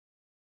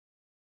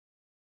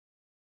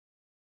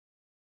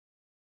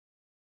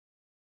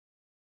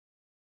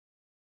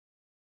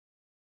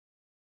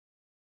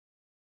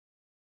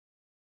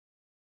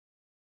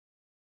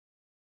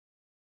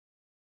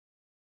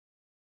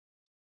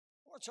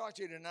I want to talk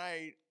to you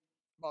tonight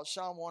about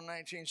Psalm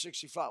 119,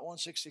 Psalm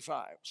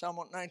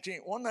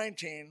 119,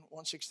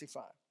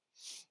 165.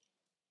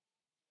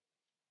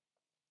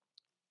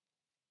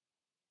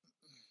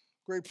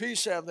 Great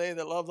peace have they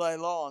that love thy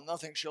law, and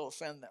nothing shall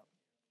offend them.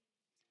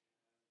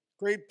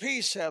 Great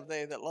peace have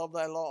they that love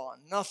thy law,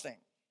 and nothing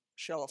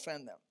shall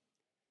offend them.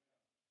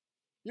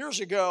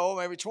 Years ago,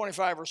 maybe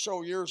 25 or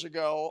so years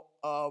ago,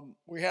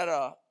 we had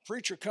a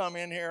preacher come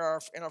in here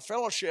in a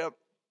fellowship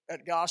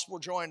at Gospel,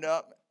 joined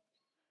up.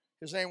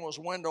 His name was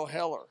Wendell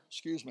Heller.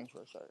 Excuse me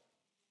for a second.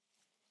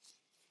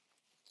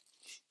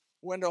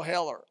 Wendell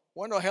Heller.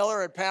 Wendell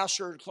Heller had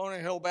pastored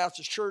Colonial Hill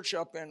Baptist Church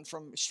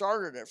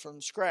started it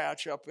from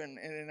scratch up in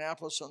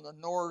Indianapolis on the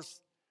northeast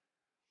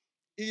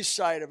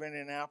side of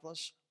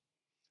Indianapolis,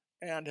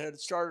 and had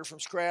started from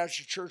scratch.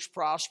 The church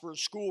prospered,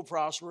 school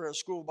prospered, a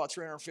school of about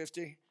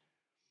 350,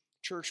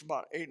 church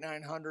about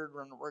 800-900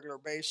 on a regular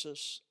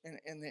basis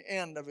in the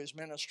end of his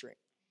ministry.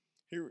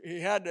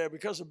 He had to,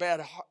 because of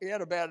he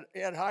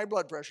had high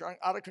blood pressure,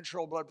 out of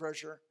control blood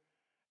pressure,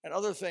 and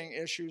other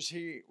issues.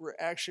 He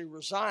actually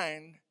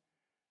resigned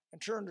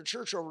and turned the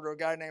church over to a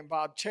guy named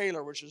Bob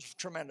Taylor, which is a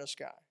tremendous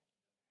guy.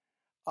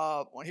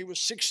 When he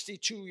was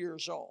 62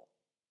 years old.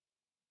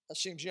 That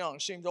seems young.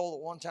 It seemed old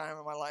at one time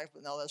in my life,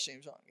 but now that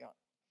seems young.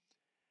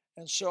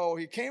 And so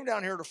he came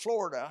down here to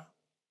Florida,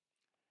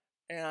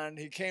 and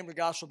he came to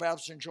Gospel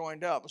Baptist and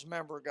joined up. Was a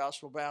member of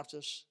Gospel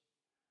Baptist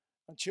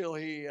until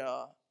he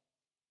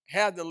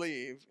had to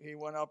leave. He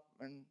went up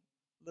and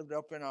lived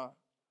up in a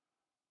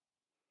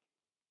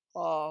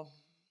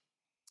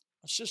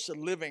assisted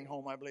living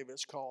home, I believe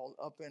it's called,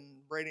 up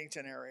in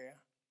Bradenton area.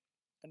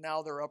 And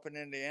now they're up in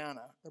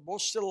Indiana. They're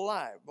both still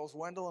alive. Both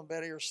Wendell and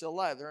Betty are still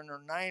alive. They're in their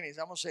 90s.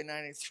 I'm going to say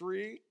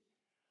 93.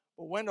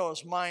 But Wendell,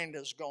 his mind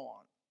is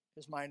gone.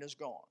 His mind is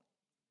gone.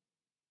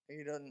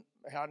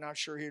 I'm not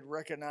sure he'd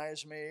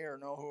recognize me or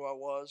know who I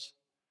was.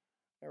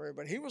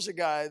 But he was a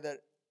guy that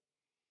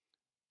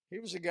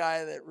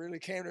really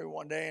came to me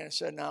one day and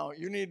said, now,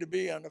 you need to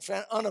be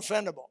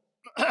unoffendable.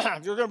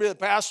 If you're going to be the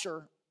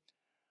pastor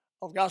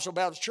of Gospel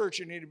Baptist Church,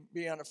 you need to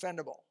be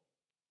unoffendable.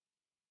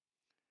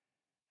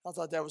 I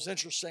thought that was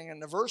interesting.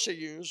 And the verse he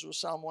used was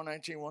Psalm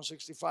 119,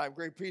 165.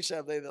 Great peace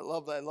have they that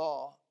love thy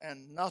law,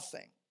 and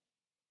nothing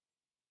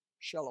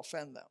shall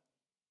offend them.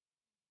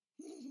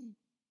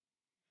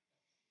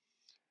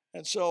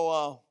 And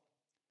so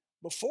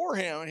before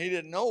him, and he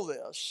didn't know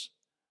this,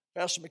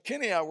 Pastor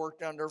McKinney I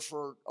worked under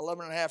for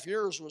 11 and a half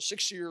years, was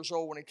 60 years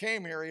old when he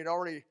came here. He had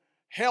already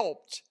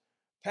helped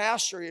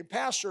pastor. He had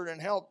pastored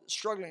and helped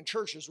struggling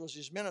churches was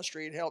his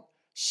ministry. He'd helped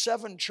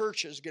 7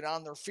 churches get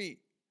on their feet.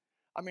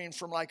 I mean,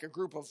 from like a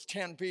group of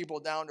 10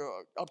 people down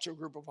to up to a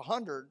group of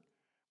 100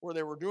 where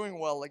they were doing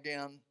well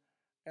again.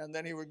 And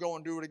then he would go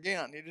and do it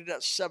again. He did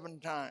that 7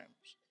 times.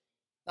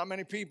 Not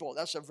many people.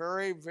 That's a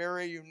very,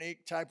 very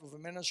unique type of a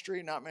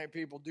ministry. Not many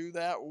people do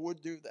that or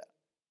would do that.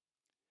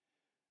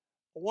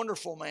 A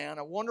wonderful man,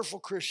 a wonderful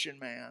Christian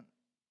man.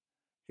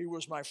 He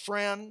was my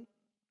friend.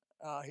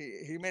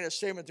 He made a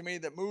statement to me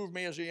that moved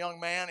me as a young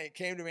man. He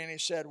came to me and he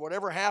said,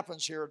 whatever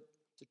happens here at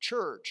the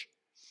church,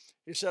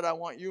 he said, I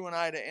want you and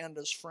I to end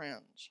as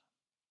friends.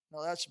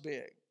 Now that's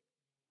big.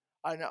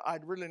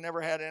 I'd really never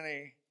had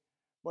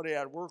anybody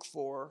I'd worked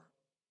for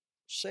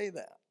say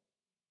that.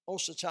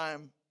 Most of the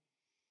time,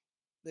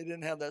 they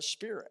didn't have that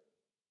spirit.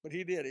 But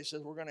he did. He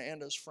said, we're going to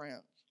end as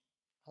friends.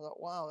 I thought,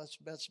 wow,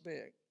 that's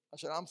big. I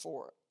said, I'm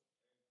for it.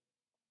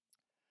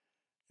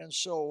 And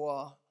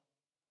so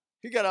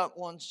he got up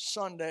one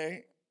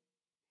Sunday.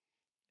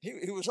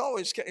 He was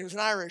an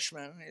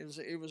Irishman.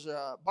 He was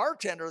a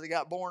bartender that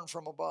got born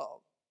from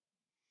above.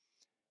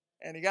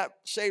 And he got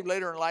saved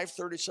later in life,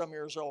 30-some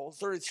years old,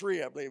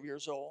 33, I believe,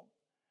 years old.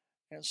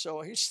 And so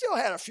he still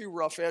had a few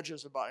rough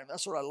edges about him.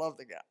 That's what I love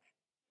the guy.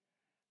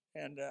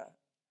 And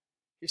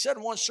he said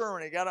in one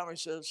sermon, he got up and he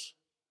says,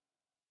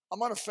 I'm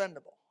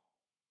unoffendable.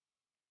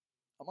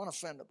 I'm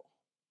unoffendable.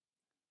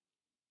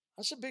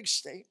 That's a big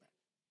statement.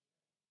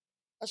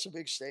 That's a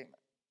big statement.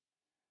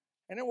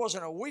 And it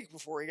wasn't a week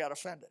before he got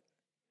offended.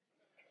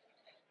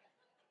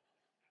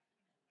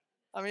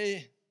 I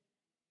mean,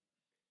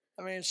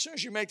 as soon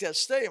as you make that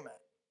statement,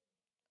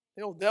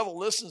 the old devil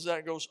listens to that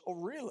and goes, oh,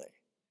 really?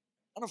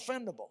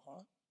 Unoffendable,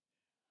 huh?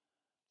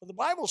 But the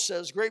Bible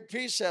says, great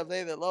peace have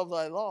they that love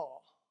thy law,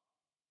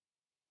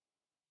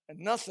 and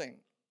nothing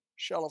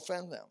shall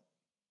offend them.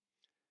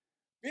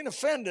 Being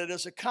offended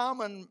is a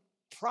common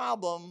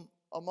problem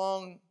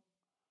among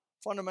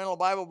fundamental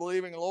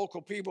Bible-believing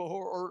local people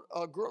or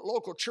a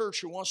local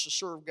church who wants to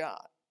serve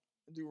God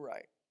and do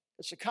right.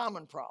 It's a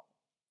common problem.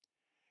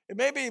 It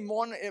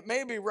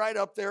may be right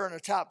up there in the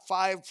top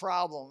 5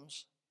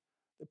 problems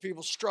that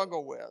people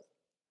struggle with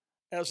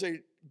as they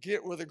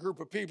get with a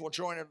group of people,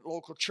 join a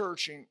local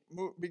church and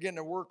begin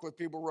to work with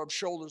people, rub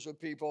shoulders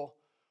with people,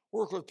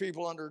 work with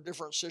people under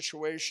different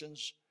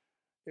situations.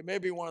 It may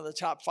be one of the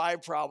top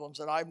 5 problems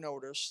that I've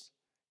noticed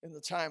in the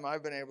time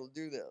I've been able to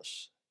do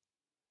this.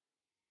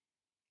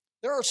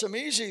 There are some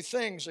easy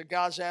things that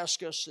God's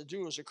asked us to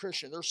do as a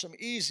Christian. There's some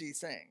easy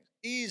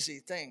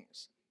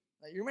things.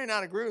 Now, you may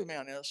not agree with me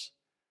on this,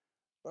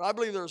 But I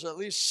believe there's at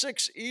least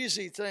 6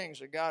 easy things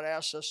that God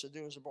asks us to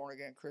do as a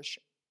born-again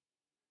Christian.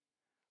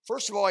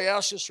 First of all, he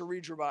asks us to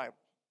read your Bible.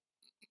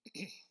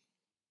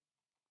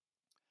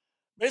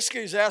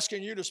 Basically, he's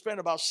asking you to spend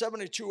about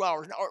 72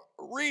 hours. Now,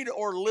 read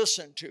or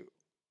listen to.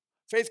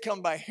 Faith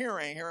comes by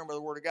hearing, hearing by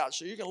the Word of God.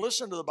 So you can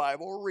listen to the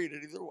Bible or read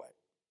it either way.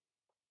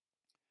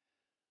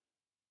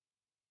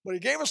 But he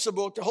gave us the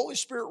book. The Holy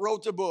Spirit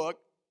wrote the book.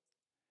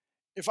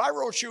 If I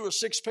wrote you a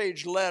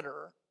 6-page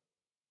letter,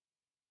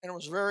 and it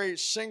was a very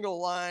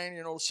single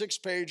line, 6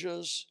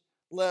 pages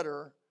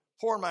letter,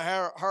 pouring my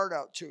heart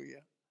out to you,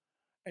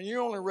 and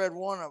you only read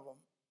one of them,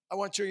 I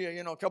went to you,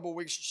 a couple of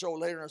weeks or so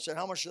later and said,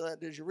 how much of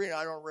that did you read?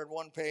 I don't read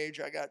 1 page.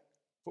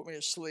 Put me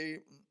to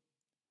sleep.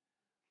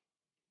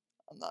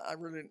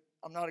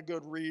 I'm not a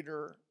good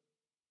reader.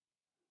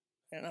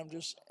 And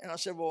I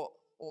said, well,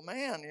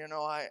 man,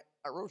 I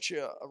wrote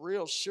you a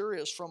real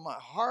serious from my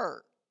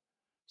heart,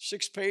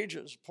 6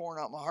 pages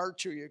pouring out my heart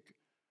to you.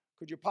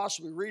 Could you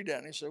possibly read that?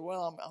 And he said,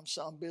 well,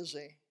 I'm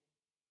busy.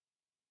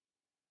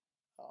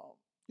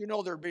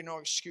 There'd be no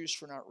excuse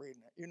for not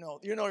reading it.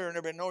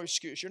 There'd be no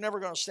excuse. You're never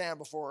going to stand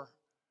before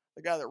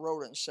the guy that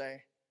wrote it and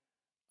say,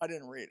 I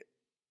didn't read it.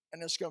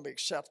 And it's going to be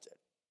accepted.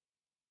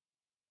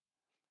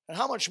 And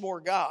how much more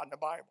God in the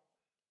Bible?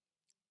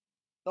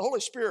 The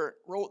Holy Spirit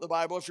wrote the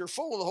Bible. If you're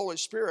full of the Holy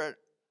Spirit,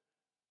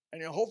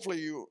 and hopefully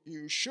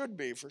you should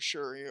be for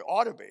sure, you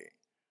ought to be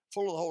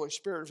full of the Holy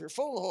Spirit. If you're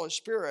full of the Holy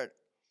Spirit,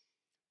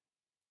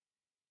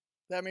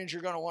 that means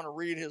you're going to want to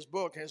read his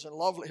book, his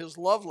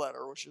love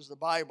letter, which is the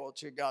Bible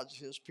to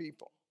his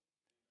people.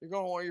 You're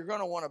going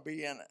to want to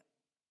be in it.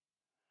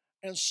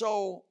 And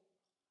so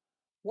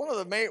one of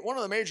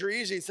the major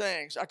easy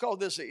things, I call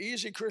this the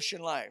easy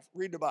Christian life,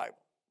 read the Bible.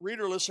 Read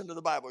or listen to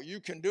the Bible.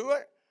 You can do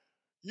it.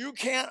 You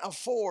can't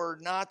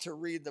afford not to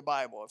read the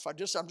Bible. I'm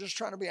just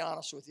trying to be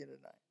honest with you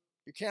tonight.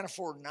 You can't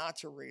afford not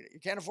to read it. You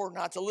can't afford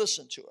not to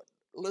listen to it.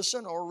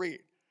 Listen or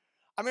read.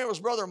 It was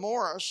Brother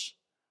Morris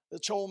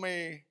that told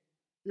me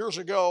years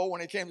ago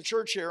when he came to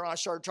church here, and I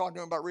started talking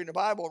to him about reading the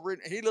Bible.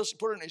 He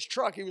put it in his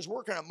truck. He was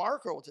working at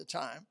Marco at the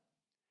time.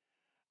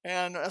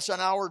 And that's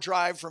an hour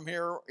drive from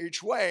here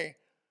each way.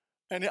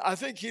 And I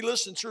think he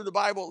listened through the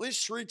Bible at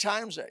least 3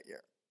 times that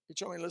year. He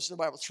told me he listened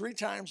to the Bible 3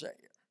 times that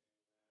year.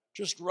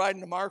 Just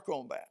riding to Marco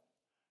and back.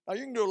 Now,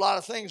 you can do a lot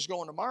of things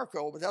going to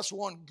Marco, but that's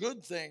one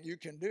good thing you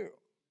can do.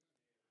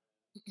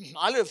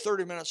 I live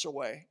 30 minutes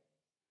away.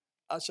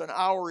 That's an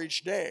hour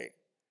each day.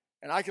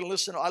 And I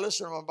listen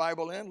to my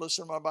Bible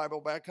listen to my Bible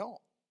back home.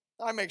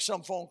 I make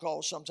some phone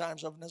calls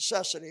sometimes of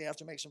necessity. I have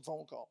to make some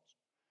phone calls.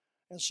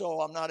 And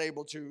so I'm not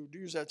able to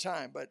use that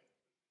time, but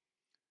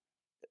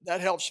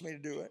that helps me to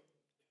do it.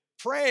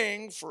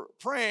 Praying for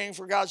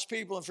God's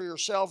people and for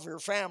yourself, for your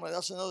family,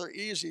 that's another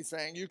easy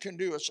thing you can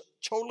do. It's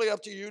totally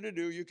up to you to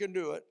do. You can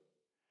do it.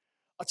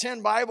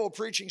 Attend Bible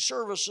preaching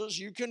services.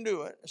 You can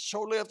do it. It's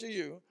totally up to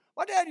you.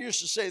 My dad used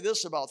to say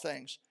this about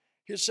things.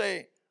 He'd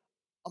say,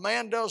 a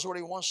man does what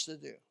he wants to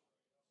do.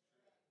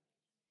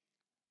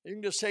 You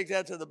can just take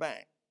that to the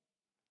bank.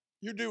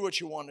 You do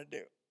what you want to do.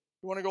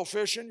 You want to go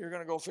fishing? You're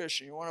going to go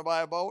fishing. You want to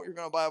buy a boat? You're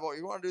going to buy a boat.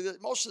 You want to do this?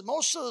 Most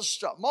of the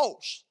stuff,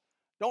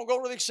 don't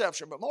go to the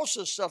exception, but most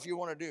of the stuff you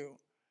want to do,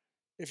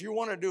 if you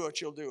want to do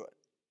it, you'll do it.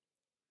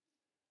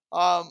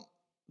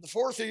 The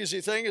 4th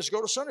easy thing is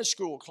go to Sunday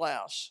school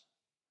class.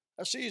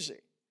 That's easy.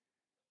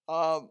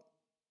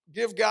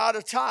 Give God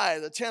a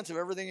tithe, 1/10 of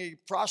everything he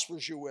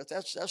prospers you with.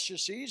 That's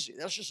just easy.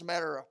 That's just a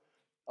matter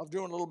of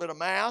doing a little bit of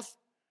math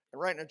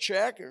and writing a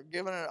check or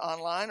giving it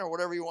online or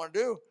whatever you want to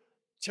do.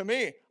 To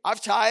me,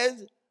 I've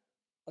tithed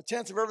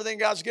 1/10 of everything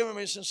God's given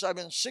me since I've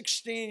been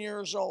 16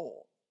 years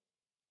old.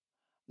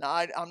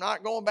 Now, I'm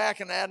not going back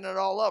and adding it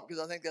all up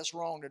because I think that's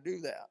wrong to do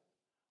that.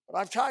 But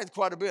I've tithed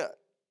quite a bit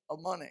of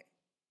money,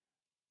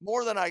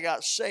 more than I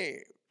got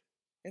saved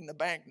in the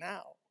bank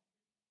now.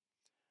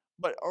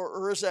 But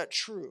or is that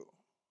true?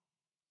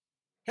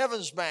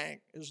 Heaven's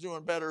bank is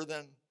doing better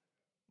than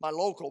my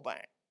local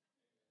bank.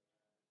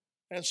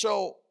 And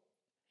so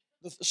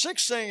the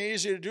 6th thing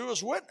easy to do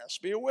is witness.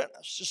 Be a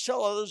witness. Just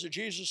tell others that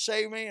Jesus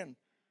saved me and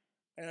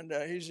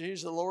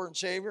he's the Lord and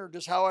Savior.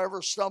 Just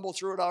however stumble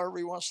through it, however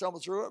you want to stumble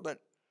through it. But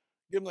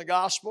give them the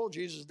gospel.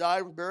 Jesus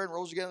died, was buried, and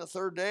rose again the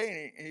 3rd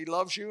day. And he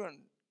loves you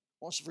and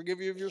wants to forgive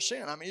you of your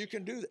sin. You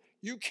can do that.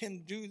 You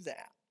can do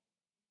that.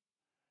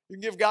 You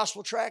can give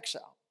gospel tracts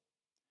out.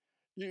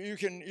 You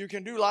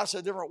can do lots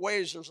of different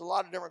ways. There's a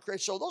lot of different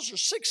creeds. So those are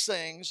 6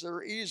 things that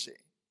are easy.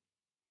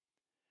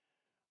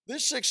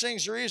 These 6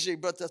 things are easy,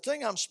 but the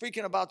thing I'm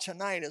speaking about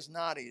tonight is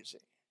not easy.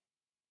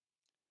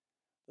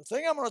 The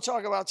thing I'm going to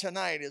talk about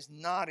tonight is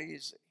not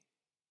easy.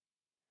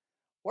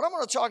 What I'm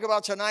going to talk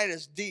about tonight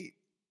is deep.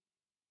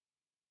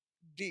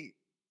 Deep.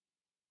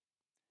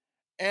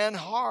 And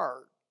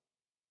hard.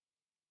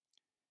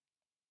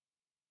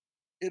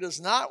 It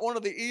is not one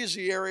of the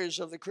easy areas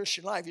of the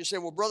Christian life. You say,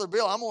 well, Brother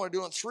Bill, I'm only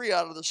doing 3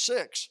 out of the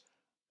 6.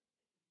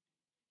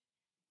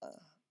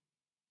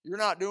 You're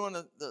not doing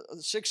the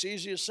 6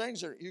 easiest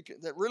things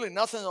that really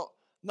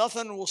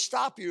nothing will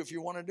stop you if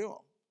you want to do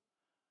them.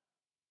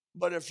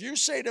 But if you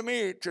say to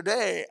me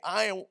today,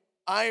 I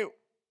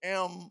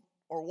am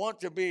or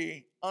want to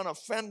be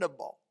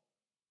unoffendable,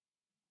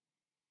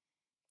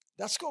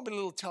 that's going to be a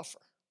little tougher.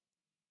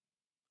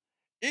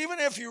 Even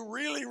if you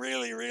really,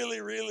 really, really,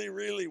 really,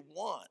 really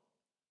want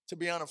to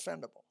be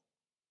unoffendable,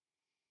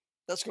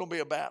 that's going to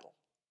be a battle.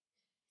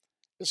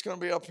 It's going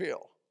to be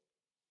uphill.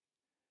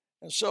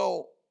 And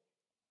so,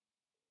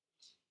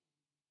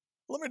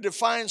 let me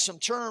define some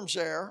terms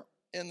there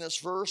in this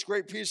verse.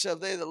 Great peace have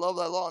they that love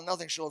thy law, and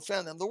nothing shall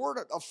offend them. The word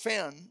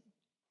offend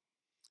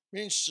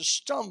means to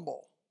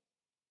stumble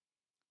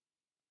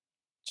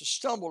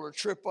or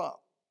trip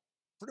up.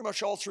 Pretty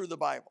much all through the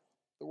Bible,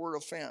 the word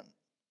offend.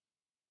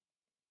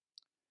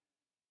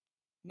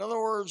 In other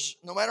words,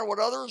 no matter what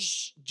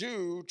others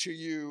do to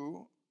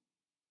you,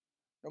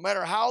 no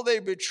matter how they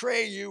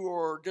betray you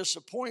or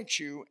disappoint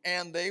you,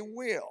 and they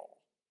will,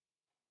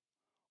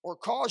 or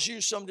cause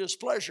you some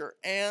displeasure,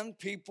 and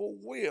people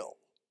will.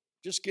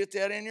 Just get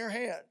that in your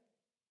head.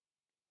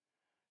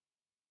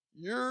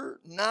 You're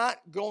not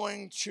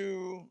going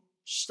to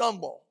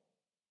stumble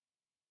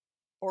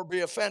or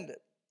be offended.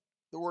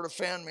 The word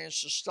offend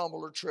means to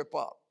stumble or trip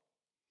up.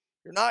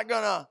 You're not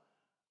going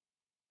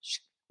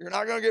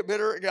to get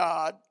bitter at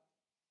God.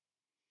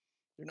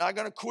 You're not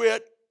going to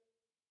quit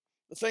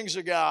the things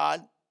of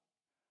God,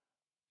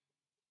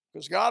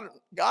 because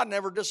God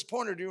never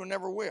disappointed you and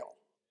never will.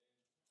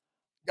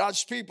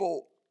 God's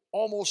people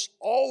almost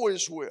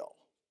always will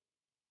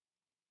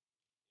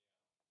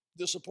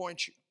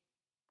disappoint you.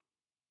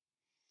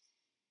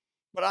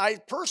 But I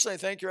personally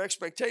think your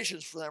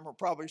expectations for them are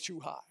probably too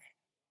high.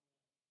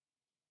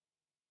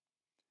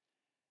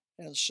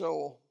 And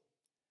so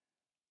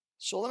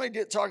let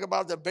me talk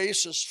about the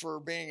basis for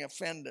being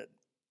offended.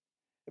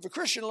 If a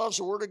Christian loves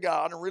the Word of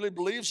God and really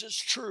believes it's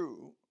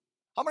true,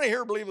 how many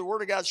here believe the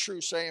Word of God's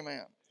true? Say amen.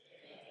 Amen.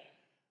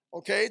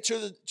 Okay,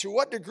 to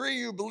what degree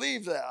you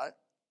believe that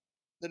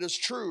is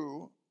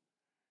true,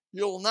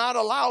 you'll not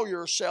allow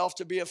yourself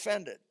to be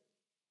offended.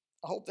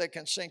 I hope that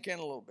can sink in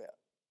a little bit.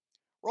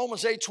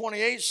 Romans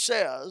 8:28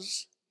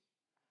 says,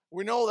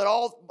 we know that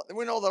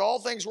all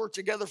things work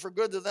together for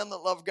good to them that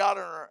love God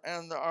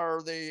and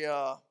are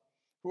the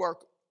who are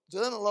to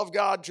them that love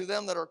God, to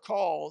them that are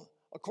called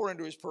according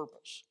to His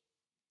purpose.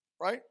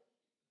 Right?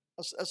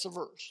 That's the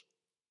verse.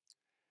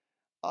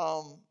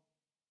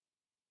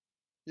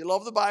 You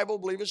love the Bible,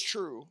 believe it's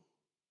true.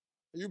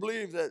 You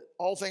believe that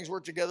all things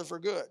work together for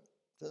good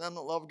to them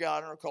that love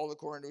God and are called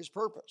according to His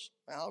purpose.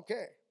 Now,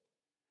 okay.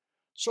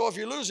 So if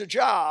you lose a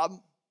job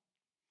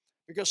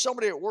because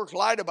somebody at work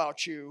lied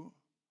about you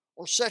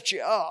or set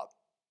you up,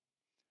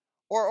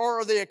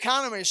 or the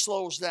economy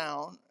slows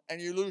down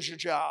and you lose your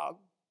job,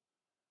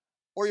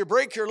 or you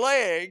break your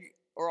leg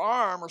or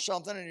arm or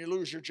something and you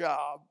lose your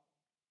job,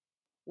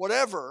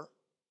 whatever,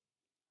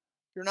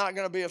 you're not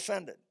going to be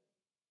offended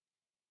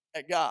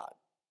at God.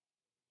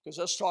 Because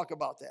let's talk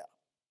about that.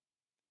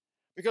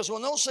 Because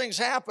when those things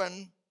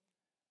happen,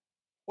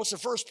 what's the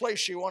first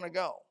place you want to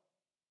go?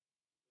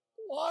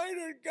 Why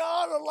did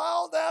God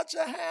allow that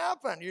to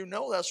happen? You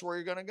know that's where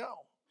you're going to go.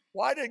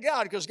 Why did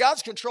God? Because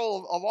God's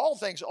control of all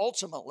things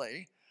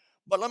ultimately.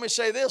 But let me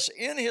say this,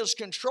 in His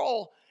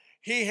control,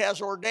 He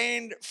has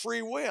ordained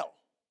free will.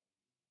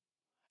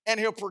 And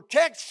He'll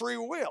protect free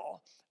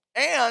will.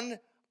 And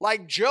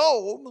like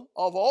Job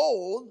of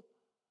old,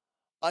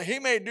 he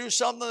may do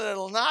something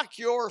that'll knock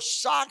your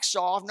socks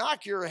off,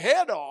 knock your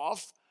head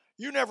off,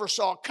 you never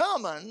saw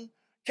coming,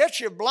 catch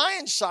you,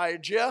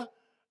 blindside you. And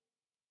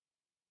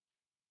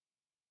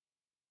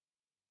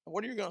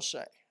what are you going to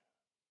say?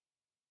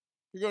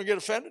 You're going to get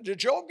offended? Did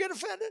Job get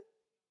offended?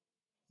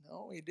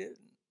 No, he didn't.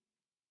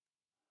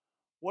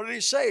 What did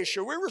he say?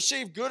 Should we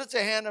receive good at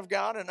the hand of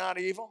God and not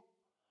evil?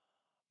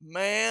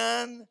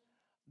 Man,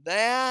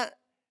 that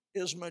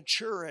is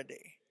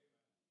maturity.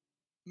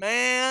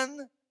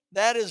 Man,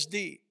 that is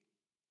deep.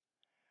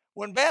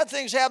 When bad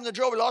things happened to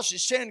Job, he lost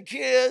his 10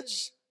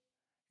 kids.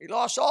 He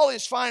lost all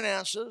his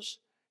finances.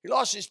 He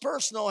lost his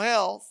personal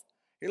health.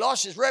 He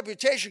lost his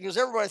reputation because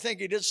everybody think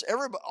he did.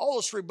 All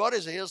those 3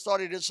 buddies of his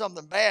thought he did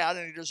something bad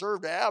and he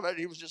deserved to have it.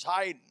 He was just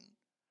hiding.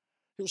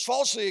 He was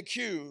falsely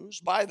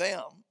accused by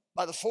them,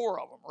 by the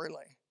 4 of them,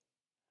 really.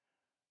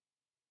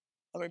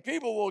 I mean,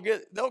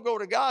 they'll go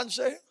to God and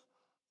say,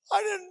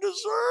 I didn't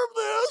deserve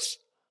this.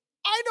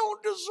 I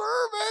don't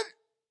deserve it.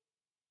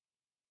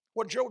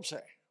 What did Job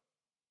say?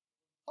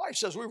 Oh, he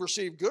says we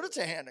receive good at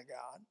the hand of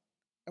God,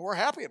 and we're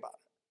happy about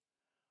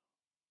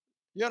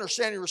it. You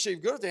understand you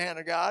receive good at the hand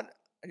of God,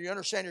 and you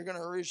understand you're going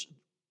to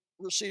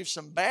receive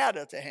some bad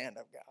at the hand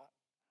of God,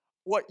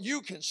 what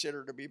you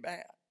consider to be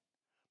bad.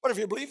 But if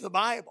you believe the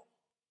Bible,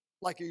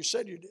 like you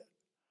said you did,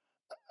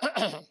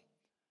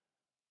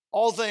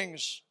 all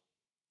things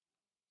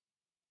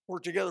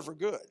work together for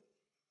good.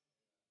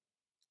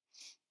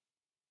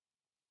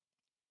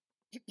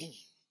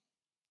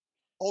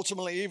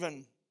 Ultimately,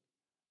 even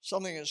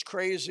something as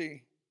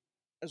crazy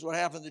as what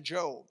happened to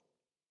Job.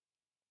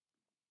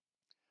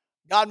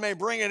 God may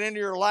bring it into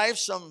your life,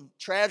 some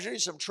tragedy,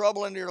 some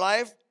trouble into your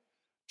life,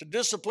 to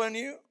discipline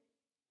you,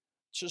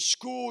 to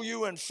school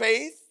you in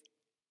faith,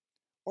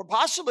 or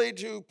possibly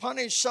to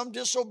punish some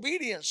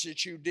disobedience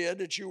that you did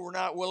that you were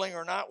not willing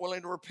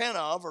to repent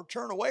of or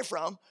turn away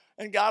from.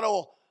 And God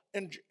will,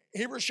 in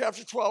Hebrews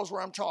chapter 12 is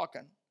where I'm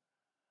talking,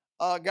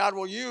 God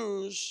will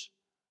use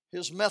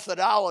his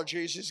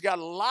methodologies. He's got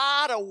a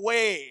lot of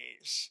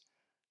ways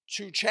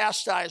to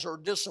chastise or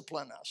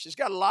discipline us. He's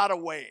got a lot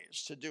of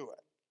ways to do it.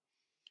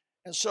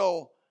 And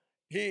so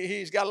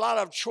he's got a lot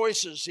of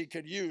choices he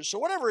could use. So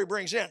whatever he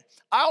brings in,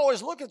 I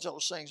always look at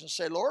those things and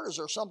say, Lord, is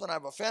there something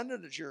I've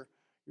offended that you're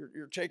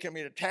taking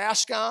me to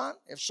task on?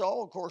 If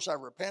so, of course, I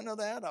repent of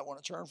that. I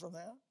want to turn from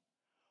that.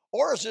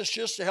 Or is this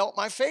just to help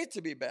my faith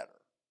to be better?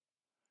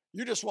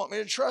 You just want me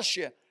to trust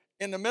you.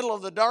 In the middle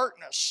of the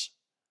darkness,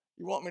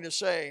 you want me to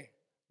say,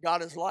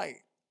 God is light.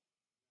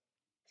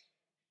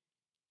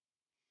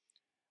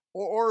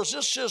 Or is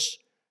this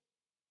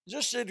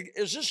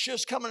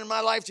just coming in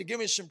my life to give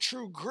me some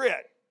true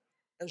grit,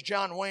 as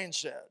John Wayne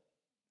said?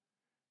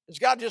 Does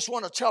God just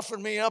want to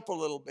toughen me up a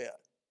little bit?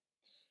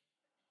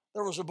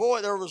 There was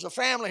a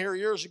family here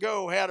years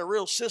ago who had a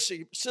real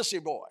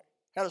sissy boy,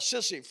 had a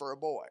sissy for a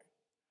boy.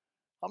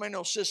 How many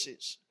know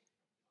sissies?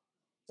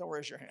 Don't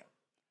raise your hand.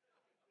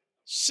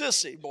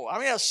 Sissy boy. I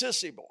mean, a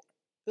sissy boy.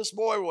 This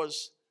boy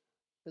was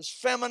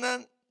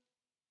feminine,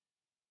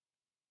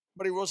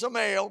 but he was a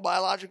male,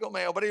 biological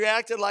male. But he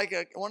wanted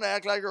to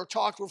act like a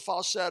talked with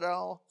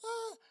falsetto.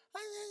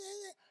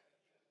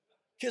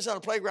 Kids on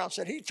the playground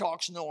said, he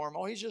talks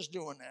normal. He's just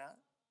doing that.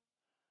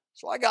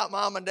 So I got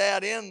mom and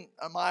dad in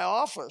my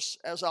office,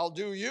 as I'll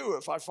do you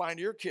if I find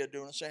your kid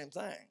doing the same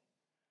thing.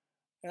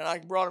 And I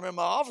brought him in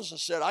my office and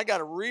said, I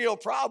got a real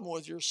problem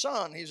with your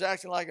son. He's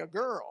acting like a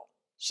girl,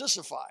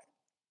 sissified.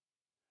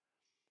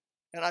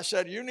 And I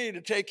said, you need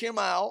to take him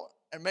out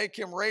and make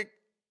him rake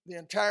the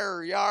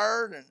entire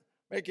yard and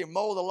make him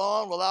mow the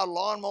lawn without a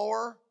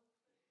lawnmower.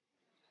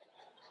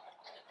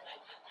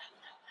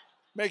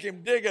 Make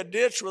him dig a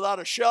ditch without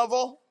a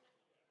shovel.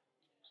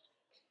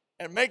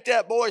 And make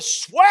that boy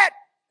sweat.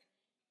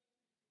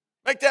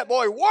 Make that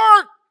boy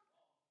work.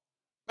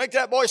 Make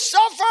that boy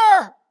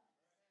suffer.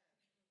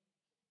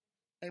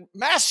 And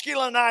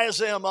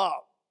masculinize him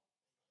up.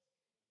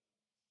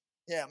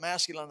 Yeah,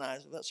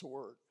 masculinize, that's a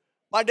word.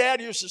 My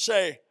dad used to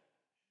say,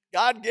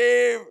 God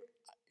gave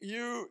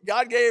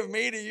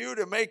me to you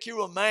to make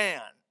you a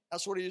man.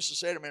 That's what he used to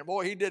say to me. And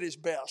boy, he did his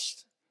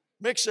best.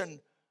 Mixing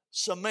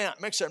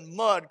cement, mixing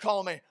mud,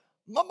 calling me,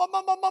 mud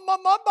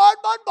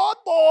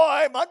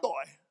boy.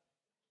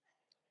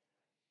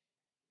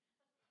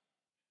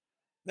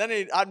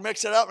 Then I'd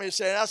mix it up and he'd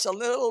say, that's a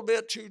little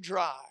bit too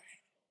dry.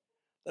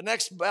 The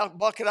next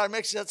bucket I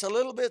mix, that's a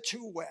little bit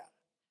too wet.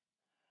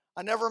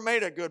 I never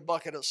made a good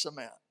bucket of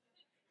cement,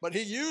 but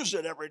he used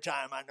it every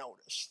time, I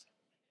noticed.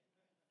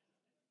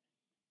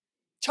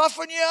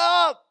 Toughen you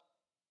up.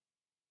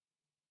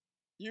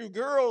 You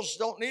girls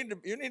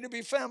you need to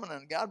be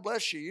feminine. God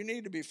bless you. You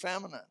need to be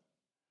feminine.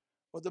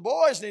 But the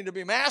boys need to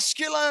be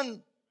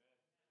masculine.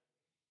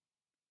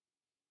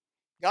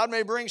 God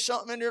may bring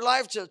something into your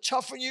life to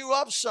toughen you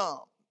up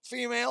some,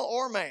 female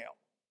or male,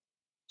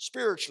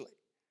 spiritually.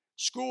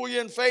 School you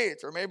in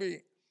faith, or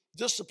maybe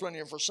discipline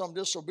you for some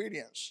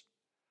disobedience.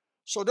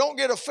 So don't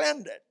get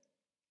offended.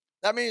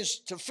 That means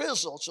to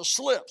fizzle, to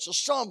slip, to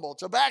stumble,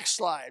 to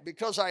backslide.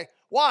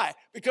 Why?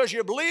 Because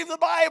you believe the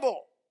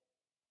Bible.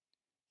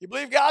 You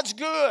believe God's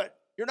good.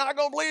 You're not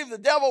going to believe the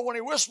devil when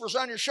he whispers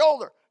on your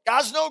shoulder.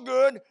 God's no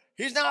good.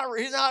 He's not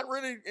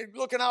really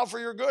looking out for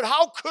your good.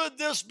 How could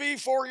this be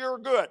for your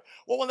good?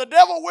 Well, when the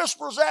devil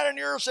whispers that in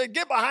your ear, say,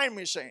 get behind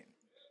me, Satan.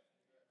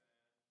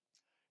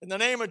 In the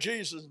name of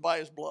Jesus, by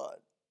his blood.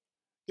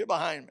 Get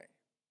behind me.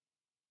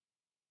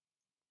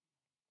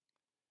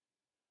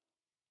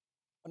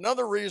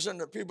 Another reason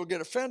that people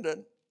get offended,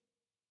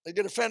 they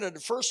get offended,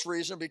 the first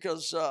reason,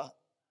 because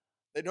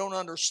they don't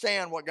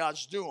understand what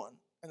God's doing,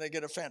 and they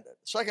get offended.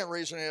 The second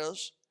reason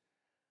is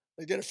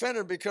they get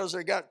offended because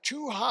they got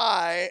too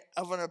high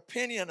of an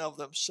opinion of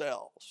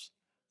themselves.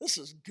 This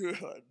is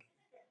good.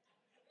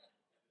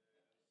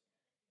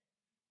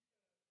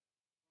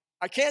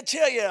 I can't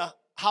tell you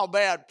how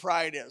bad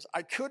pride is.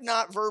 I could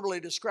not verbally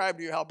describe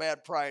to you how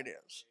bad pride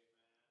is.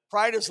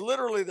 Pride is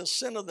literally the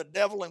sin of the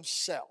devil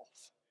himself.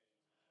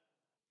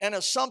 And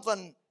it's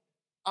something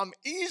I'm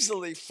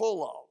easily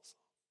full of.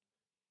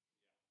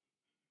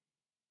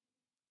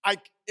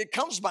 It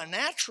comes by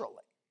naturally.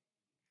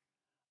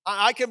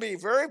 I can be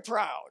very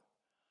proud.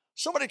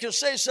 Somebody can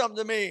say something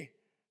to me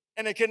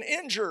and it can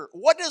injure.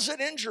 What does it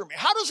injure me?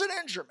 How does it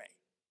injure me?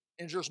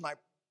 It injures my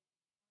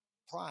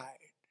pride.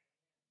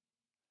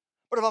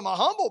 But if I'm a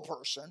humble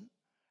person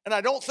and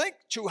I don't think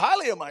too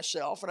highly of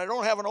myself and I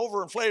don't have an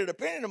overinflated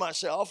opinion of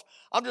myself,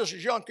 I'm just a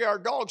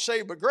junkyard dog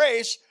saved by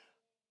grace,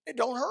 it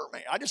don't hurt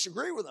me. I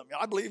disagree with them.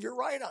 I believe you're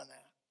right on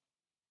that.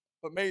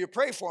 But may you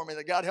pray for me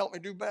that God help me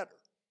do better.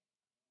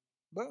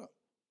 Boom.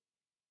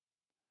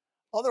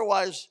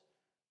 Otherwise,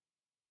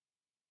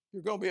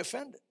 you're going to be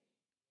offended.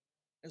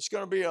 It's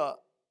going to be a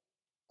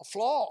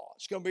flaw.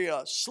 It's going to be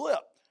a slip.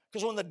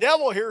 Because when the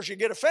devil hears you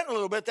get offended a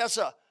little bit, that's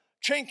a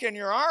chink in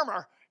your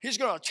armor. He's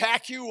going to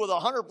attack you with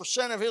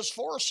 100% of his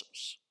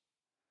forces.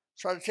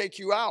 Try to take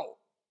you out.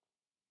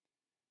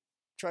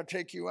 Try to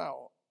take you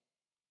out.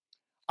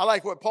 I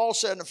like what Paul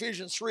said in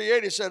Ephesians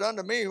 3:8. He said,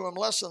 unto me, who am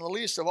less than the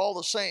least of all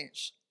the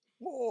saints.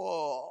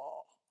 Whoa.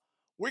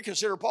 We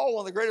consider Paul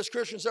one of the greatest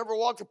Christians ever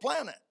walked the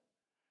planet.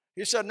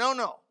 He said,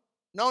 no.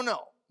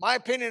 My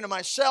opinion of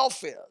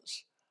myself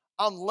is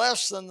I'm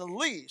less than the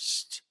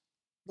least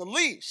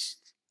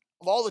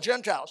of all the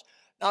Gentiles.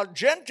 Now,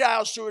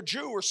 Gentiles to a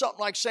Jew were something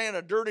like saying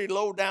a dirty,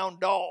 low-down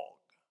dog.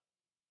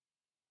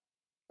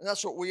 And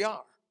that's what we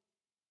are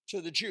to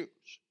the Jews.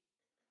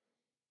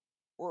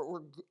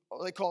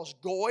 They call us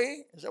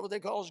goy. Is that what they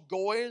call us,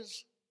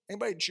 goys?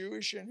 Anybody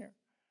Jewish in here?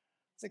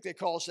 I think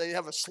they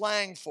have a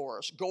slang for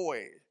us,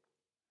 goy.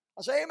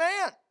 I say,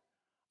 amen.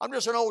 I'm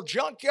just an old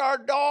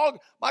junkyard dog.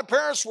 My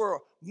parents were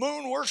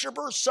moon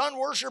worshipers, sun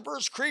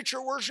worshipers,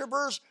 creature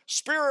worshipers,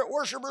 spirit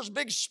worshipers,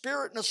 big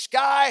spirit in the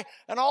sky,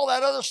 and all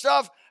that other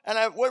stuff. And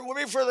if it wouldn't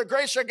be for the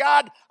grace of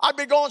God, I'd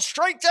be going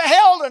straight to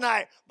hell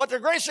tonight. But the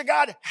grace of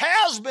God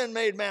has been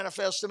made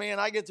manifest to me,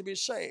 and I get to be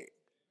saved.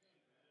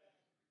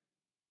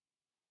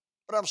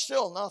 But I'm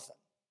still nothing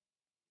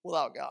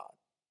without God.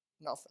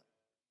 Nothing.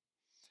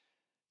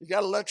 You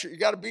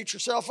got to beat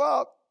yourself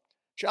up.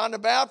 John the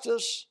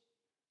Baptist,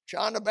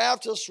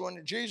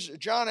 when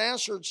John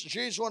answered,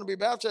 Jesus wanted to be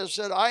baptized,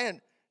 said, I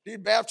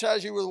indeed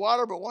baptize you with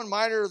water, but one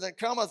mightier than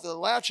cometh, the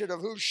latchet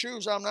of whose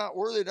shoes I'm not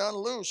worthy to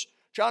unloose.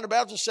 John the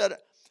Baptist said,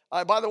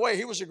 by the way,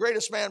 he was the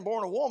greatest man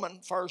born of woman,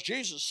 as far as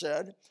Jesus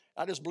said.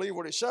 I just believe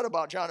what he said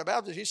about John the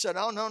Baptist. He said,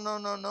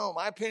 no.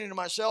 My opinion of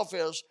myself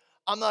is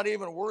I'm not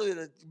even worthy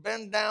to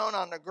bend down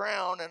on the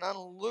ground and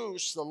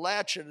unloose the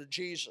latchet of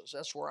Jesus.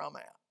 That's where I'm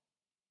at.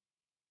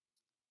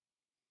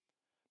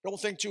 Don't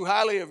think too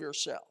highly of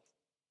yourself.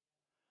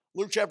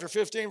 Luke chapter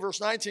 15,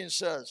 verse 19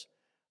 says,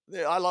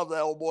 I love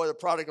that old boy, the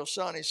prodigal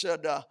son. He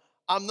said,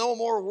 I'm no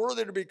more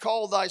worthy to be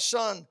called thy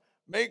son.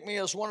 Make me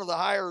as one of the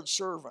hired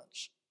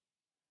servants.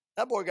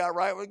 That boy got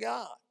right with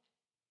God.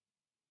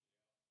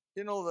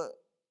 You know,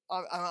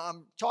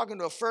 I'm talking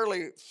to a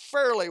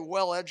fairly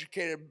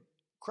well-educated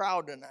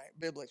crowd tonight,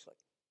 biblically.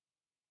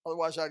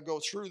 Otherwise, I'd go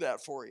through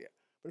that for you.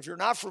 But if you're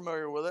not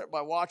familiar with it,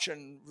 by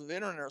watching the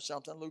internet or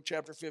something, Luke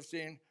chapter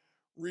 15,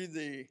 read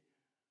the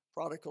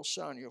prodigal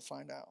son, you'll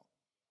find out.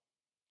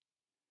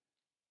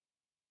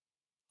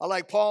 I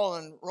like Paul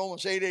in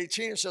Romans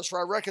 8:18. It says, for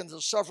I reckon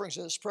the sufferings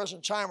of this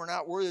present time are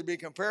not worthy to be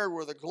compared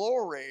with the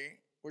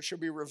glory which shall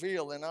be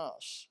revealed in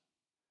us.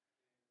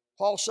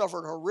 Paul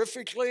suffered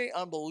horrifically,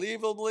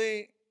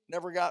 unbelievably,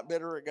 never got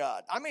bitter at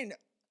God. I mean,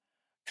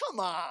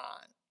 come on.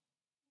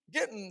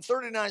 Getting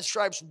 39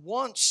 stripes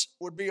once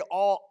would be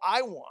all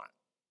I want,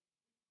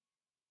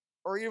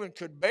 or even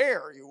could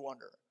bear, you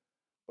wonder.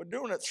 But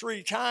doing it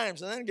 3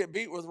 times and then get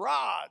beat with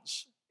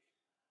rods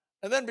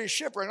and then be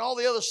shipwrecked and all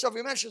the other stuff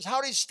he mentions,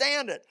 how did he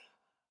stand it?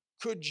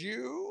 Could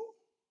you?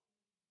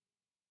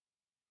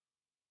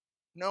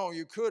 No,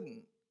 you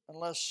couldn't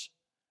unless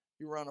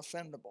you were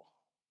unoffendable.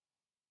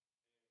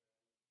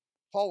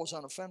 Paul was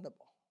unoffendable.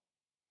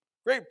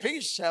 Great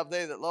peace have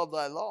they that love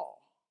thy law,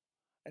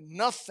 and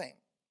nothing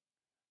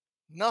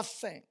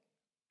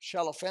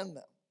shall offend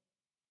them.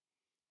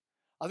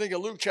 I think in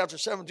Luke chapter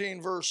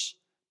 17, verse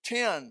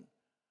 10,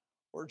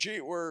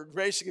 where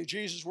basically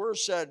Jesus'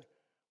 words said,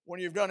 when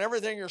you've done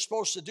everything you're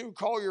supposed to do,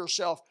 call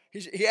yourself,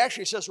 he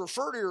actually says,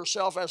 refer to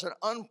yourself as an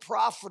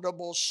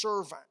unprofitable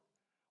servant.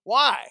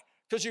 Why?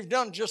 Because you've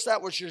done just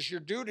that which is your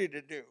duty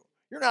to do.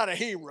 You're not a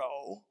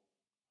hero.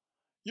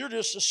 You're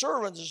just a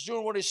servant that's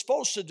doing what he's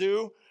supposed to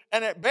do.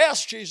 And at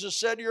best, Jesus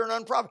said, you're an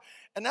unprofitable.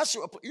 And that's,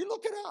 you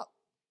look it up.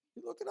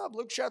 You look it up,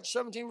 Luke chapter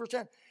 17, verse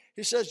 10.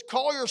 He says,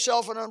 call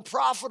yourself an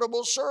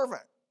unprofitable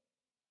servant.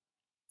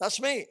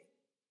 That's me.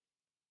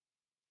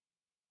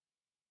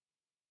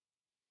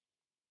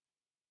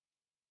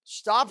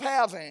 Stop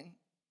having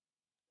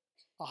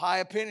a high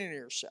opinion of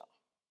yourself.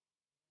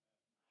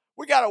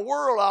 We got a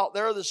world out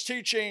there that's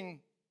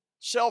teaching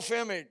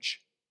self-image.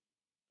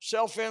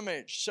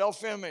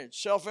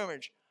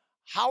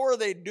 How are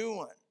they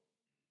doing?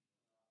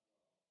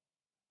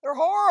 They're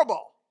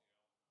horrible.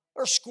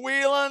 They're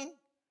squealing.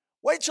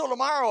 Wait till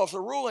tomorrow if the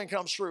ruling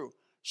comes through.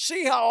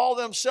 See how all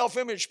them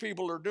self-image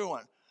people are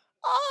doing.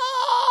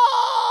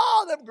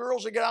 Them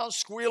girls that get out and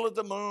squeal at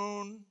the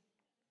moon.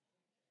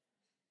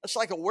 It's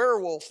like a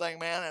werewolf thing,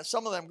 man. And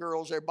some of them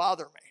girls, they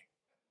bother me.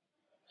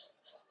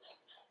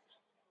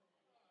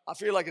 I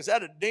feel like, is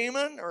that a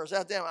demon or is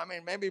that them? I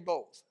mean, maybe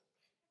both.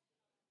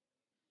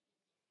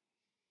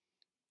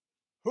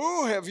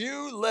 Who have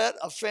you let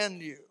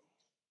offend you?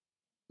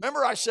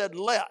 Remember I said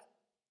let.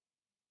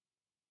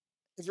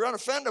 If you're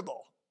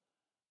unoffendable,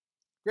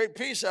 great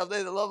peace have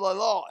they that love thy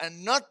law,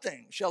 and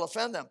nothing shall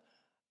offend them.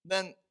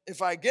 Then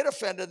if I get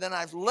offended, then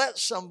I've let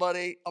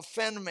somebody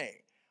offend me.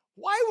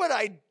 Why would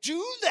I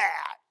do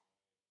that?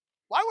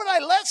 Why would I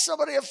let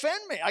somebody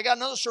offend me? I got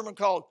another sermon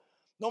called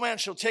No Man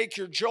Shall Take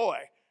Your Joy.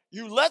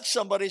 You let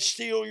somebody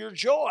steal your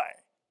joy.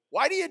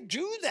 Why do you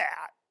do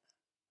that?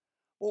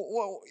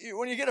 Well,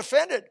 when you get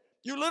offended,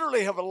 you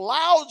literally have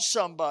allowed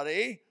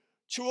somebody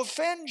to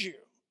offend you.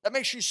 That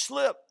makes you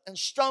slip and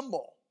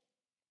stumble,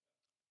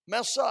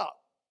 mess up.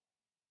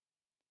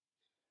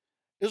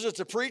 Is it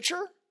the preacher?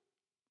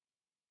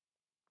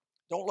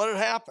 Don't let it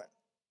happen.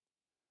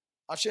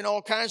 I've seen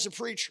all kinds of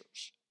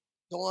preachers.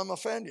 Don't let them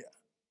offend you.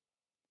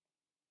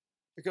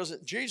 Because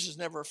Jesus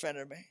never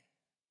offended me.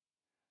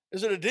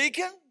 Is it a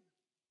deacon?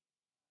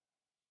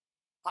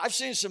 I've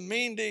seen some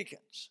mean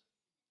deacons.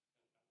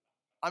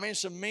 I mean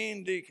some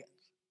mean deacons.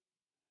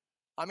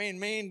 I mean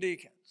mean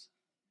deacons.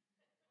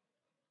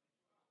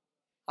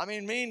 I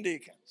mean mean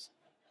deacons.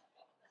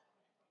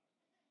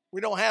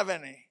 We don't have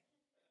any,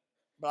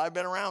 but I've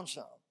been around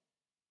some.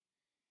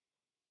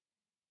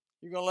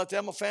 You going to let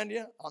them offend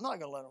you? I'm not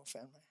going to let them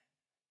offend me.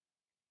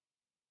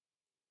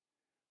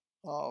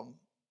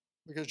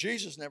 Because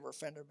Jesus never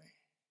offended me.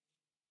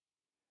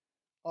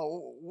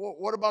 Oh,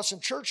 what about some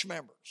church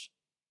members?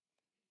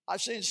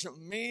 I've seen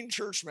some mean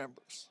church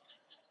members.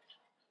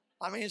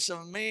 I mean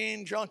some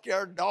mean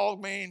junkyard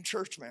dog mean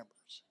church members.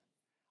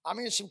 I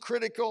mean some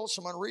critical,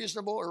 some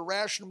unreasonable,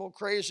 irrational,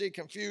 crazy,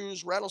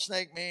 confused,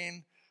 rattlesnake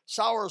mean,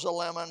 sour as a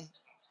lemon,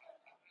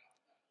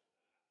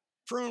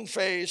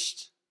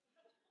 prune-faced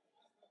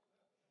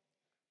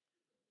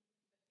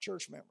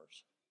church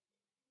members.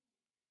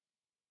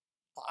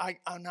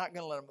 I'm not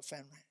going to let them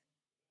offend me.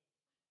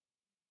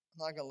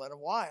 I'm not going to let them.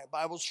 Why? The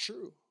Bible's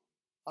true.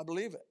 I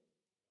believe it.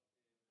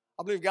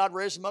 I believe God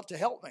raised them up to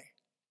help me.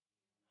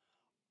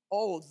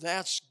 Oh,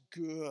 that's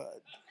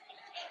good.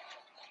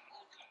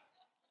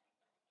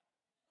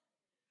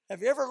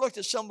 Have you ever looked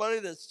at somebody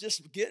that's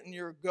just getting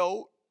your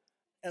goat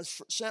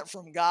as sent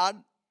from God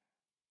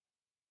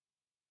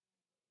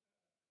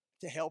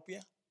to help you?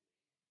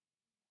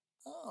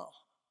 Oh,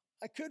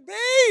 that could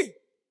be.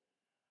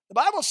 The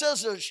Bible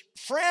says a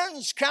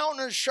friend's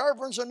countenance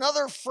sharpens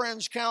another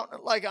friend's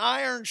countenance, like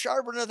iron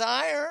sharpeneth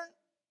iron.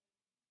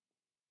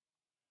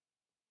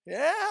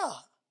 Yeah.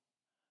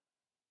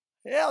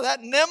 Yeah,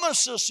 that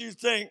nemesis you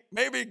think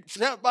maybe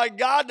sent by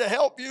God to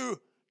help you,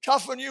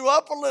 toughen you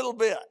up a little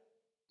bit.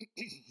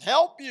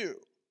 Help you.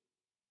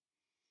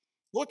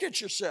 Look at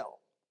yourself.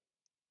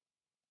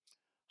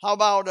 How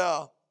about,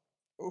 I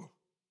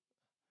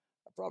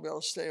probably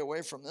ought to stay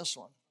away from this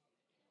one.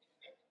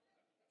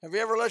 Have you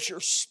ever let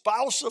your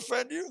spouse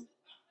offend you?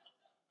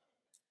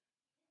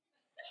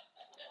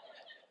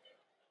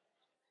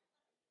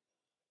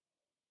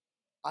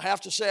 I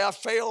have to say I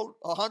failed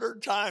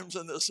 100 times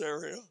in this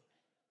area.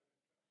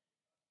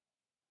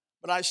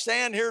 But I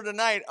stand here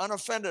tonight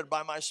unoffended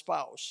by my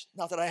spouse.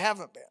 Not that I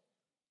haven't been.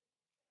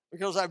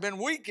 Because I've been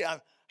weak.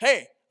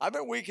 I've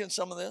been weak in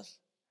some of this.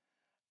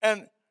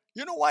 And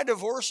you know why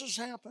divorces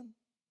happen?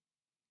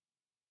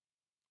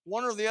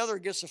 One or the other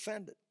gets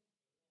offended.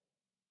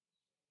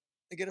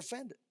 They get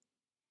offended.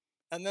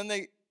 And then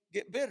they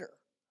get bitter.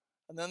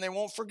 And then they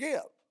won't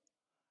forgive.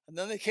 And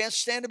then they can't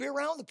stand to be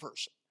around the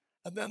person.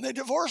 And then they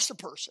divorce the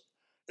person.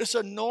 It's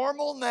a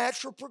normal,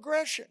 natural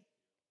progression.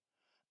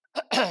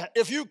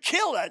 If you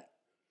kill it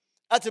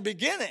at the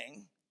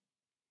beginning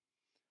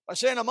by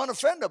saying I'm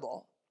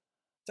unoffendable,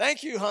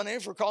 thank you, honey,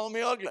 for calling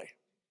me ugly.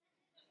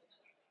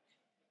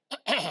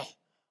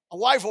 A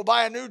wife will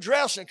buy a new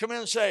dress and come in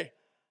and say,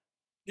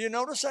 do you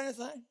notice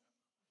anything?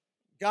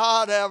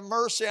 God have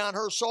mercy on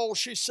her soul.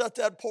 She set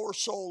that poor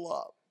soul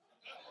up.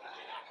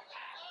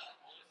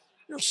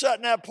 You're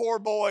setting that poor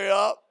boy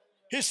up.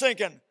 He's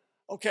thinking,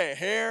 okay,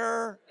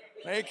 hair,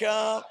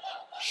 makeup,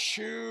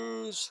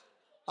 shoes.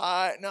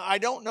 I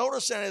don't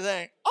notice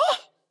anything. Oh!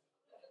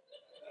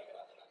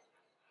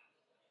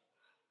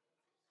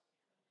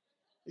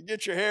 You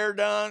get your hair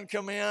done,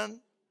 come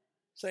in,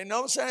 say,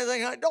 notice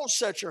anything? Don't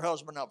set your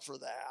husband up for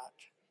that.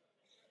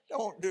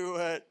 Don't do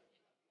it.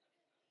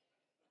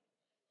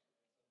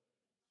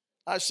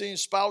 I've seen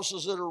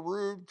spouses that are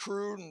rude,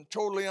 crude, and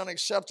totally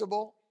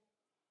unacceptable.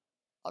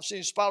 I've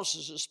seen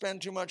spouses that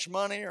spend too much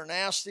money, are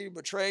nasty,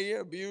 betray you,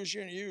 abuse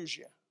you, and use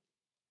you,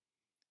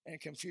 and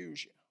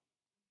confuse you.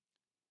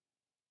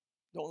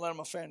 Don't let them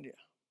offend you.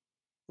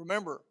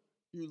 Remember,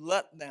 you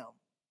let them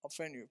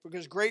offend you,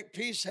 because great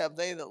peace have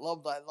they that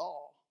love thy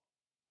law,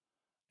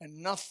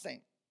 and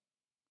nothing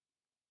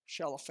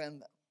shall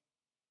offend them.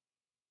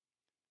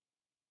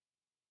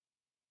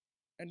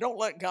 And don't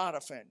let God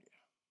offend you.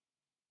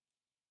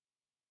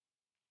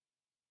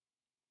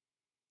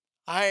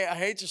 I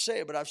hate to say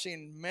it, but I've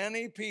seen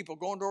many people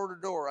going door to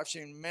door. I've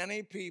seen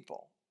many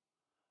people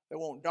that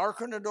won't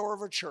darken the door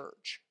of a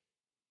church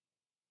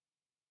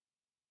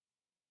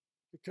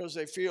because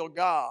they feel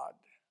God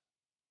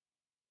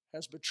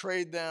has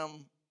betrayed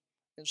them,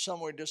 in some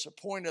way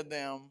disappointed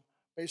them.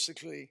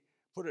 Basically,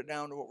 put it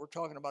down to what we're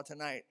talking about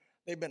tonight.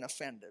 They've been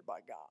offended by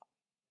God.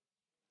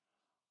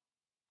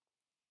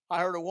 I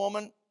heard a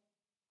woman,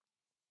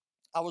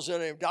 I was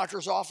at a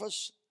doctor's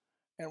office,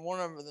 and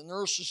one of the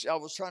nurses, I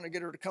was trying to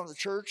get her to come to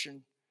church,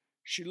 and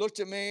she looked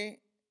at me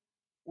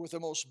with the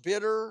most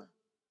bitter,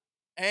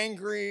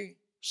 angry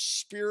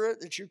spirit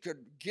that you could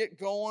get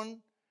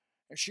going.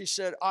 And she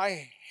said,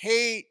 I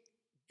hate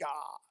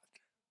God.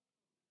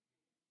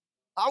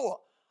 I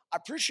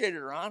appreciated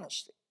her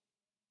honesty.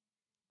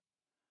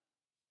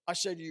 I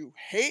said, you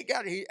hate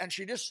God? And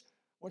she just,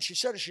 when she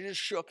said it, she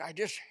just shook. I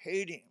just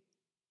hate him.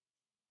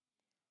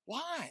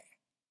 Why?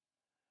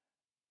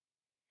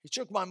 He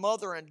took my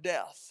mother in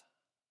death.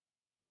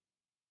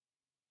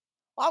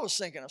 I was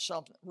thinking of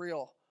something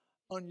real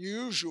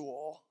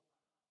unusual,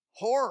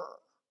 horror.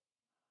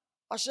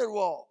 I said,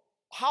 well,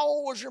 how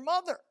old was your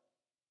mother?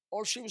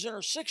 Oh, she was in her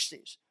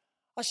 60s.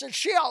 I said,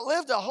 she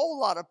outlived a whole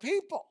lot of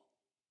people.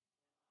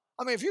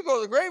 I mean, if you go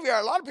to the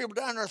graveyard, a lot of people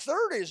die in their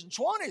 30s and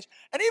 20s.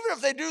 And even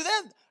if they do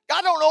that,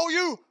 God don't owe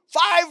you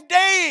 5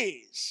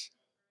 days.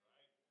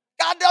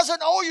 God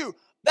doesn't owe you.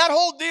 That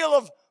whole deal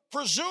of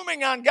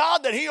presuming on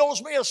God that he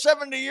owes me a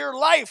 70-year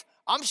life.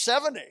 I'm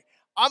 70.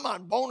 I'm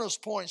on bonus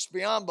points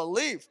beyond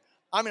belief.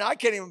 I mean, I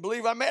can't even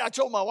believe I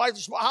told my wife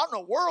this morning, how in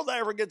the world did I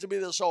ever get to be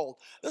this old?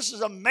 This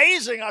is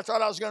amazing. I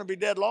thought I was going to be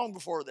dead long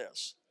before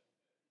this.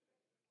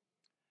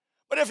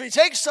 But if he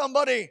takes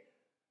somebody,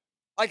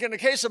 like in the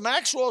case of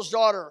Maxwell's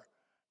daughter,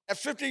 at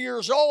 50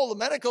 years old, the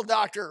medical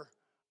doctor,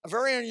 a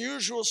very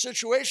unusual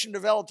situation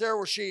developed there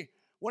where she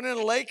went in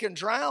a lake and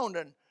drowned.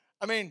 And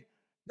I mean,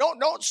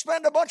 don't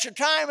spend a bunch of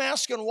time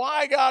asking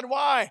why, God,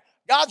 why?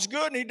 God's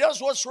good and he does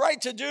what's right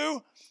to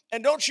do.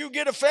 And don't you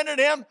get offended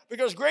him,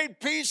 because great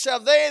peace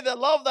have they that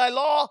love thy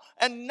law,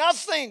 and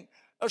nothing.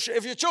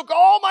 If you took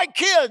all my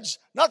kids,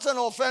 nothing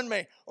will offend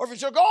me. Or if you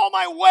took all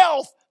my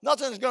wealth,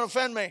 nothing's going to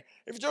offend me.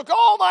 If you took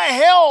all my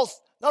health,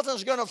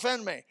 nothing's going to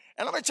offend me.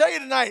 And let me tell you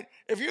tonight,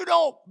 if you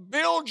don't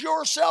build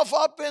yourself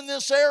up in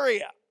this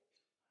area,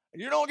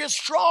 you don't get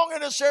strong in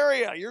this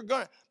area,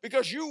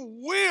 because you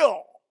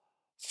will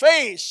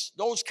face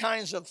those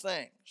kinds of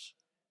things.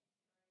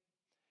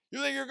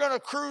 You think you're going to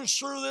cruise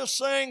through this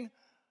thing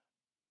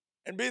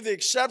and be the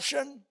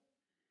exception?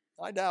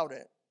 I doubt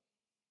it.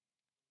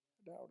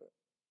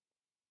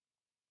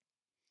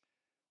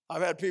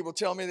 I've had people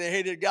tell me they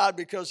hated God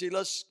because he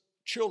lets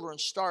children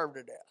starve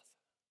to death.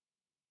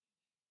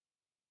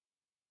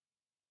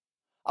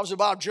 I was at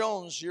Bob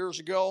Jones years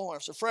ago when I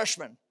was a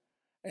freshman.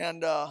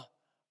 And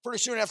pretty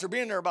soon after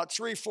being there, about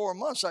 3-4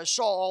 months, I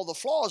saw all the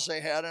flaws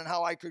they had and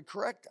how I could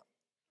correct them.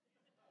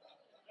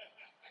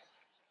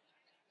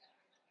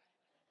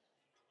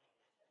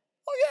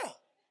 Oh, yeah.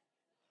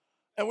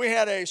 And we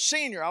had a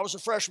senior. I was a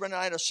freshman, and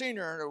I had a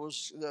senior, and it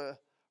was the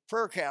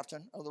prayer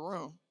captain of the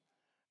room.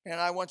 And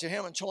I went to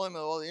him and told him,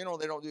 well, you know,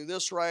 they don't do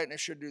this right, and they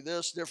should do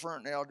this different,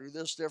 and they all do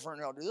this different,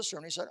 and they all do this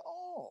different. And he said,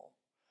 oh,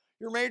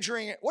 you're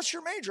majoring, what's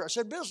your major? I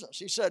said, business.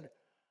 He said,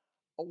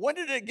 well, when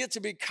did it get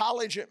to be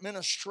college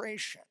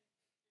administration?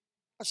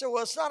 I said,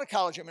 well, it's not a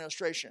college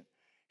administration.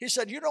 He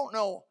said, you don't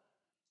know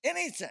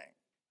anything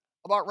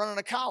about running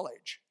a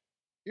college.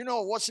 You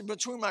know what's in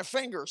between my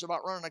fingers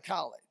about running a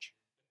college.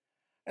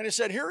 And he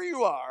said, here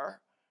you are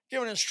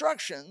giving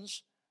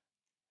instructions.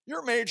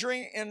 You're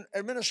majoring in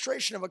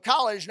administration of a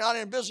college, not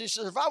in business. He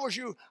says, if I was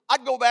you,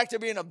 I'd go back to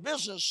being a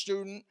business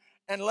student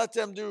and let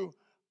them do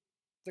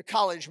the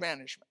college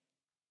management.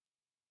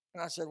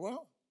 And I said,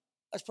 well,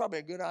 that's probably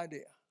a good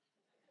idea.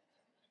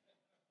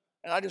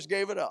 And I just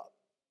gave it up.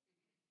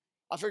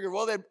 I figured,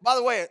 well, by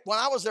the way, when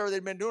I was there,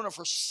 they'd been doing it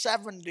for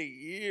 70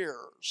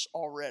 years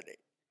already.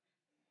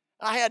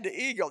 I had the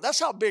ego. That's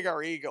how big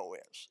our ego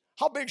is.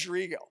 How big's your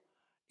ego?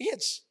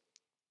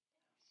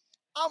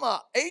 I'm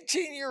a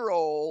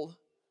 18-year-old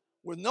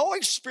with no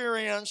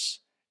experience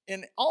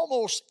in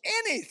almost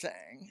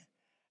anything,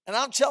 and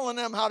I'm telling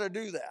them how to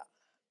do that.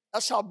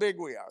 That's how big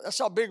we are. That's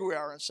how big we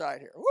are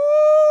inside here.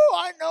 Woo,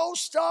 I know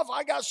stuff.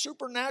 I got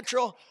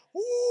supernatural.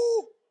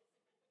 Woo.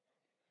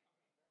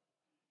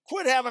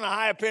 Quit having a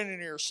high opinion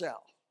of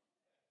yourself.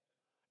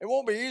 It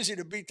won't be easy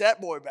to beat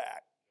that boy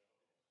back.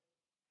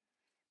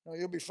 No,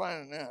 you'll be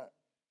finding that.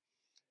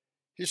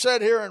 He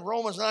said here in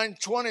Romans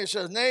 9:20, he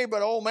says, nay,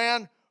 but, O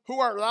man, who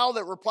art thou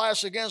that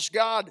repliest against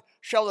God?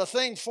 Shall the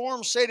thing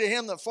formed say to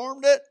him that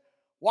formed it,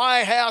 why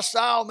hast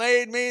thou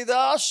made me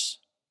thus?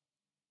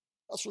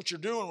 That's what you're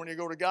doing when you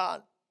go to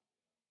God.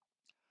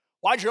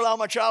 Why'd you allow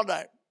my child to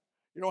die?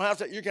 You don't have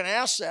to, you can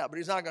ask that, but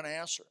he's not going to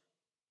answer.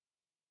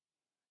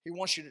 He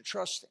wants you to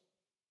trust him.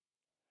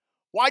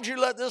 Why'd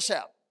you let this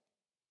happen?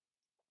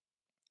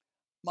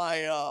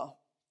 My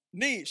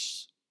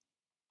niece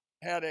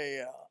had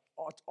a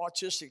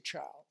autistic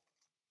child.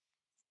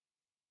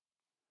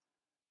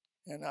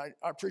 And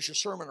I preached a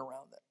sermon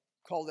around it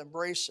called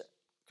Embrace It,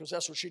 because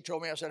that's what she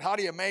told me. I said, how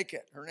do you make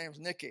it? Her name's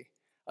Nikki.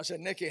 I said,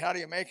 Nikki, how do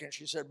you make it? And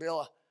she said,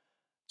 Bill,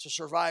 to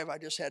survive, I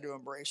just had to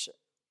embrace it.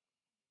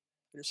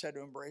 I just had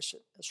to embrace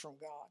it. It's from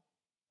God.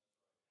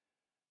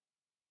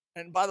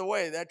 And by the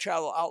way, that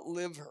child will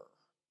outlive her.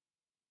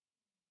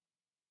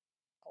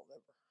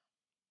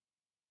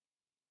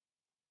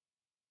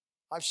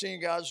 I've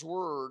seen God's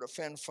word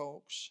offend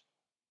folks.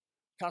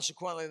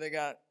 Consequently, they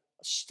got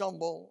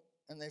stumble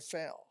and they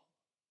fail.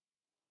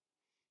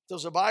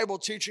 Does the Bible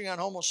teaching on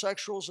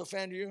homosexuals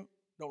offend you?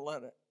 Don't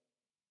let it.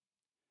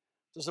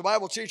 Does the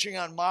Bible teaching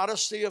on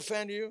modesty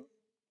offend you?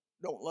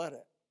 Don't let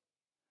it.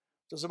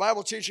 Does the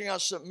Bible teaching on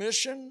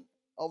submission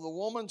of the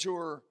woman to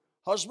her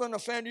husband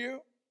offend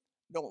you?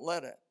 Don't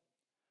let it.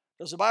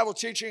 Does the Bible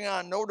teaching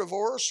on no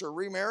divorce or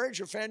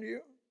remarriage offend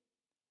you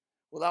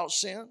without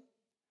sin?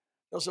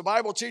 Does the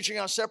Bible teaching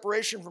on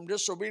separation from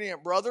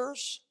disobedient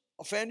brothers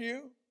offend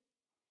you?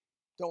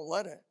 Don't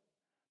let it.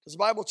 Does the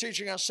Bible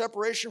teaching on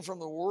separation from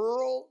the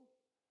world?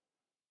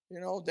 You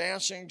know,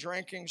 dancing,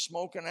 drinking,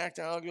 smoking,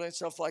 acting ugly, and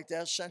stuff like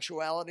that,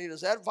 sensuality. Does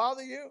that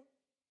bother you?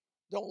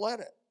 Don't let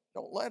it.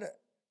 Don't let it.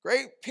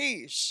 Great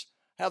peace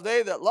have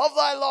they that love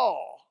thy law,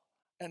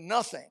 and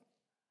nothing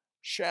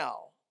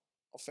shall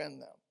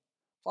offend them.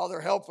 Father,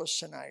 help us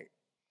tonight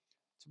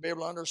to be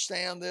able to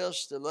understand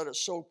this, to let it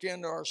soak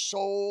into our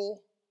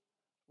soul.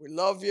 We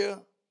love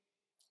you.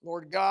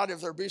 Lord God,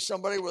 if there be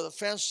somebody with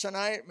offense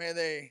tonight, may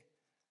they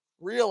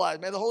realize,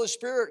 may the Holy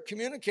Spirit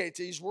communicate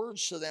these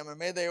words to them, and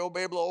may they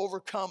be able to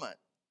overcome it.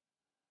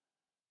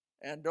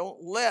 And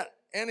don't let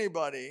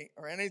anybody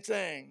or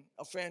anything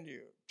offend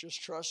you.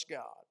 Just trust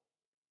God.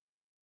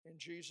 In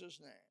Jesus'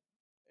 name,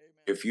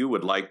 amen. If you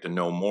would like to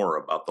know more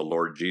about the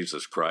Lord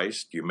Jesus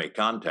Christ, you may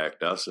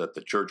contact us at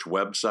the church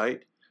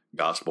website,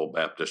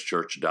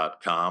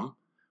 gospelbaptistchurch.com,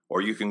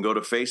 or you can go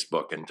to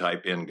Facebook and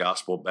type in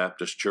Gospel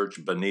Baptist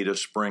Church, Bonita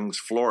Springs,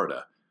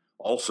 Florida.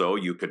 Also,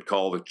 you could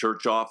call the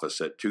church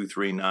office at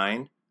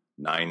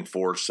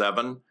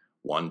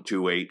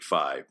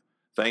 239-947-1285.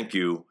 Thank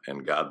you,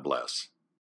 and God bless.